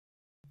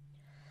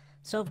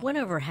So if went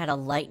over how to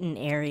lighten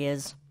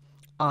areas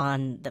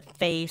on the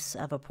face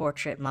of a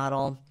portrait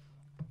model,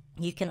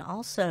 you can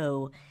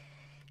also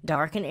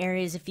darken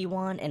areas if you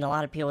want, and a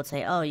lot of people would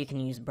say, oh, you can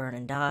use burn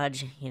and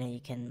dodge, you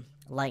can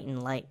lighten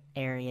light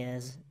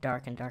areas,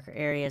 darken darker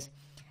areas.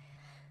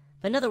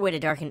 But another way to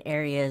darken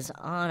areas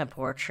on a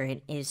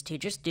portrait is to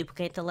just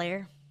duplicate the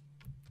layer.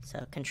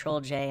 So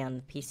Control J on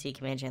the PC,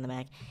 Command J on the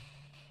Mac,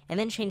 and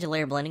then change the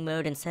layer blending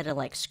mode instead of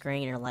like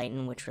screen or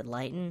lighten, which would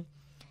lighten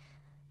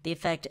the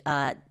effect.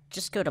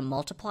 Just go to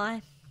multiply.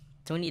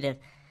 So we need to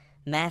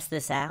mask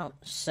this out.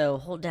 So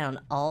hold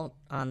down Alt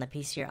on the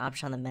PC or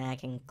Option on the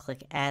Mac and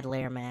click Add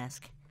Layer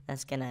Mask.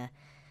 That's gonna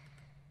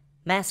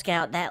mask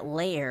out that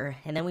layer,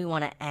 and then we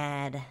want to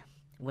add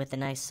with a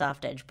nice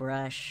soft edge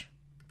brush.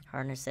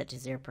 Hardness set to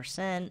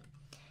 0%.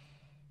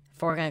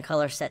 Foreground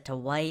color set to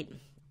white,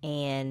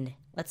 and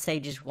let's say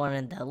just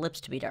wanted the lips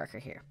to be darker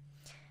here.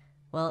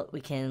 Well,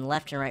 we can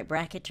left and right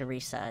bracket to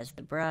resize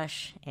the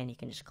brush, and you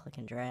can just click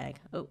and drag.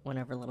 Oh, went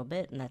over a little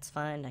bit, and that's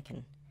fine. I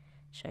can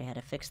show you how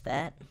to fix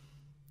that.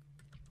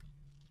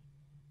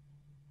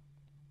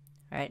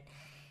 Alright,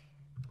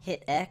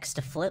 hit X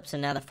to flip, so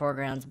now the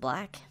foreground's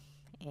black,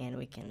 and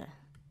we can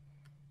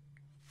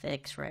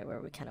fix right where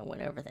we kind of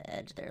went over the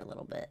edge there a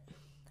little bit.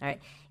 Alright,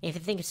 if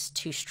you think it's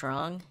too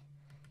strong,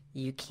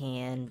 you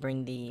can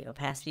bring the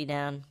opacity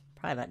down,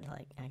 probably about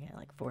I got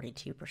like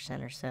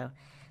 42% or so.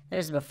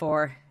 There's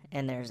before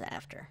and there's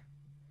after.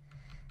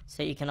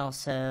 So you can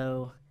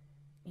also,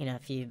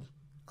 if you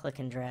click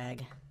and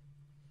drag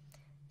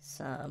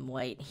some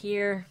white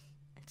here,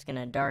 it's going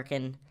to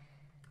darken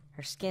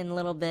her skin a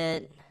little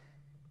bit,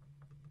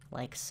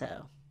 like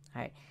so.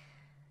 Alright,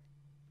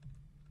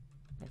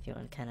 if you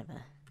want kind of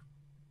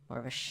more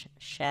of a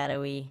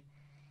shadowy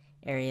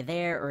area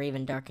there, or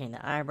even darkening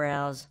the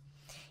eyebrows.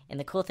 And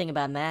the cool thing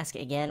about mask,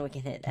 again, we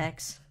can hit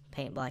X,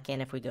 paint black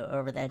in if we go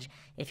over the edge.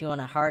 If you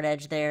want a hard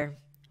edge there,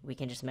 we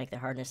can just make the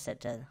hardness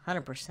set to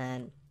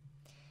 100%,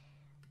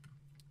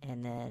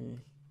 and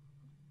then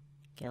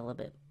get a little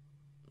bit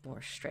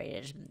more straight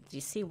edge. Do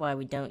you see why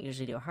we don't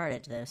usually do a hard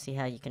edge though? See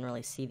how you can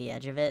really see the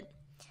edge of it?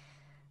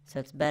 So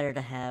it's better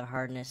to have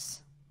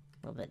hardness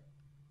a little bit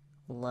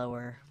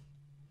lower,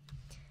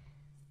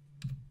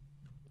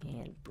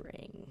 and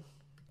bring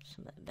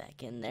some of that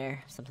back in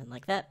there, something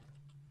like that.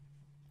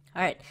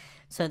 Alright,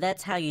 so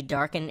that's how you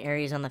darken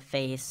areas on the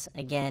face.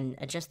 Again,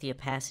 adjust the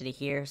opacity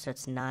here so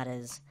it's not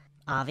as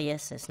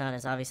obvious. It's not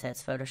as obvious that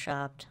it's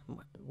photoshopped.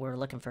 We're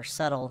looking for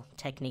subtle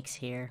techniques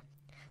here.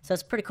 So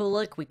it's a pretty cool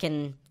look. We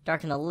can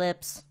darken the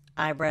lips,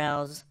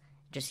 eyebrows,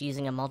 just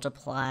using a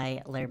multiply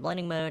layer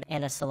blending mode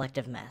and a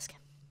selective mask.